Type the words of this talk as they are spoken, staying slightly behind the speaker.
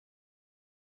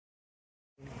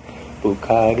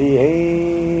Pukariye,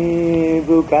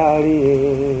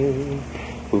 pukariye,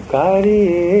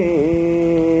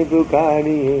 pukariye,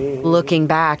 pukariye. Looking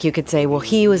back, you could say, well,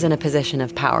 he was in a position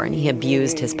of power and he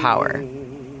abused his power.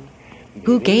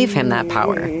 Who gave him that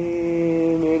power?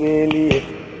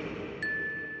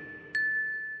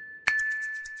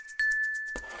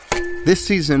 This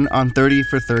season on 30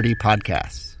 for 30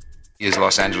 podcasts. He is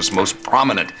Los Angeles' most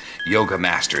prominent yoga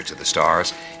master to the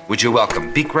stars. Would you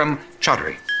welcome Bikram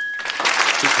Choudhury?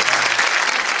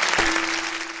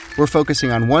 We're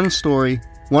focusing on one story,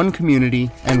 one community,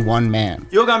 and one man.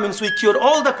 Yoga means we cure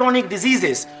all the chronic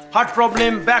diseases. Heart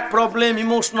problem, back problem,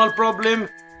 emotional problem.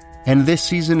 And this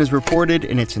season is reported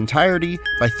in its entirety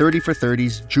by 30 for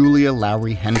 30's Julia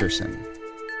Lowry Henderson.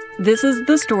 This is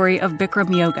the story of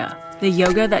Bikram Yoga, the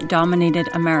yoga that dominated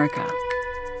America,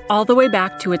 all the way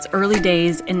back to its early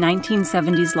days in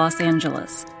 1970s Los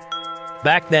Angeles.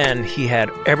 Back then, he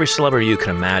had every celebrity you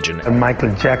can imagine.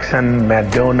 Michael Jackson,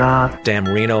 Madonna, Dan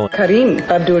Marino. Kareem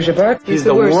Abdul-Jabbar. He's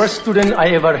the worst student I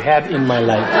ever had in my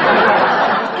life.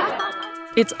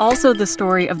 It's also the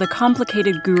story of the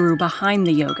complicated guru behind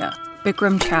the yoga,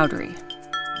 Bikram Choudhury.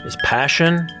 His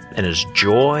passion and his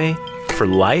joy for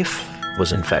life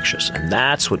was infectious, and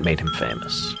that's what made him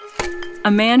famous.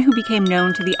 A man who became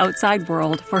known to the outside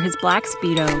world for his black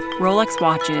Speedo, Rolex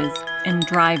watches, and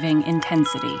driving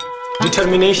intensity.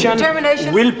 Determination,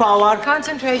 willpower,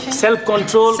 concentration,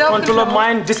 self-control, control of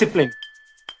mind, discipline.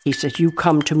 He said, you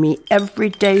come to me every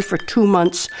day for 2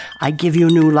 months, I give you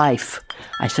new life.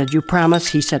 I said, you promise?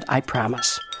 He said, I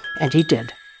promise. And he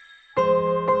did.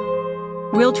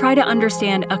 We'll try to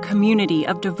understand a community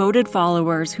of devoted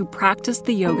followers who practice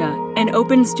the yoga and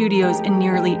open studios in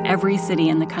nearly every city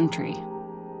in the country.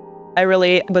 I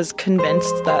really was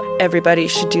convinced that everybody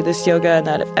should do this yoga and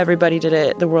that if everybody did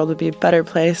it, the world would be a better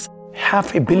place.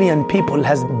 500 million people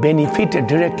has benefited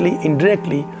directly,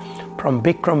 indirectly from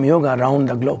Bikram Yoga around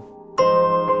the globe.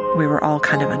 We were all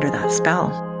kind of under that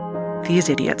spell. These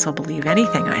idiots will believe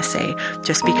anything I say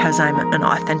just because I'm an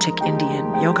authentic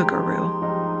Indian yoga guru.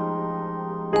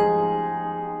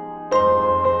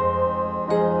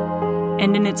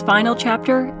 And in its final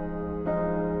chapter,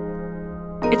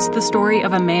 it's the story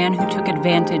of a man who took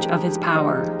advantage of his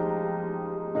power.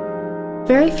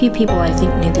 Very few people, I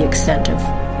think, knew the extent of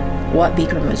what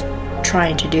Bikram was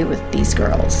trying to do with these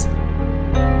girls.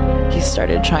 He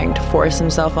started trying to force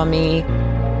himself on me.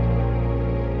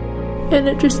 And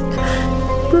it just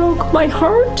broke my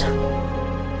heart.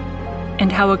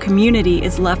 And how a community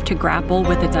is left to grapple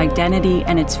with its identity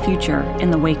and its future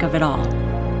in the wake of it all.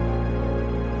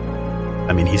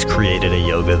 I mean, he's created a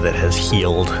yoga that has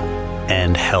healed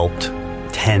and helped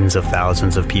tens of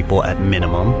thousands of people at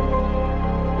minimum,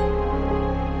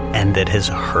 and that has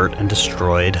hurt and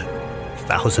destroyed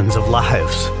thousands of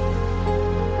lives.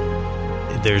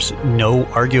 There's no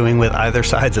arguing with either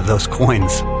sides of those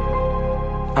coins.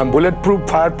 I'm bulletproof,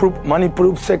 fireproof,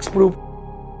 money-proof, sex-proof.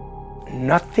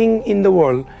 Nothing in the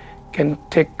world can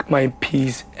take my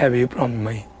peace away from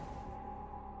me.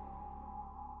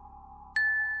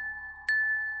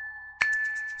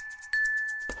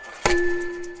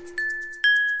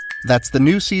 That's the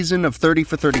new season of 30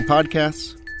 for 30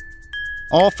 podcasts.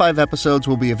 All 5 episodes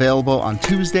will be available on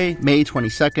Tuesday, May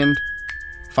 22nd.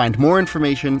 Find more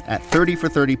information at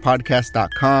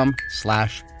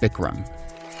 30for30podcast.com/Bikram.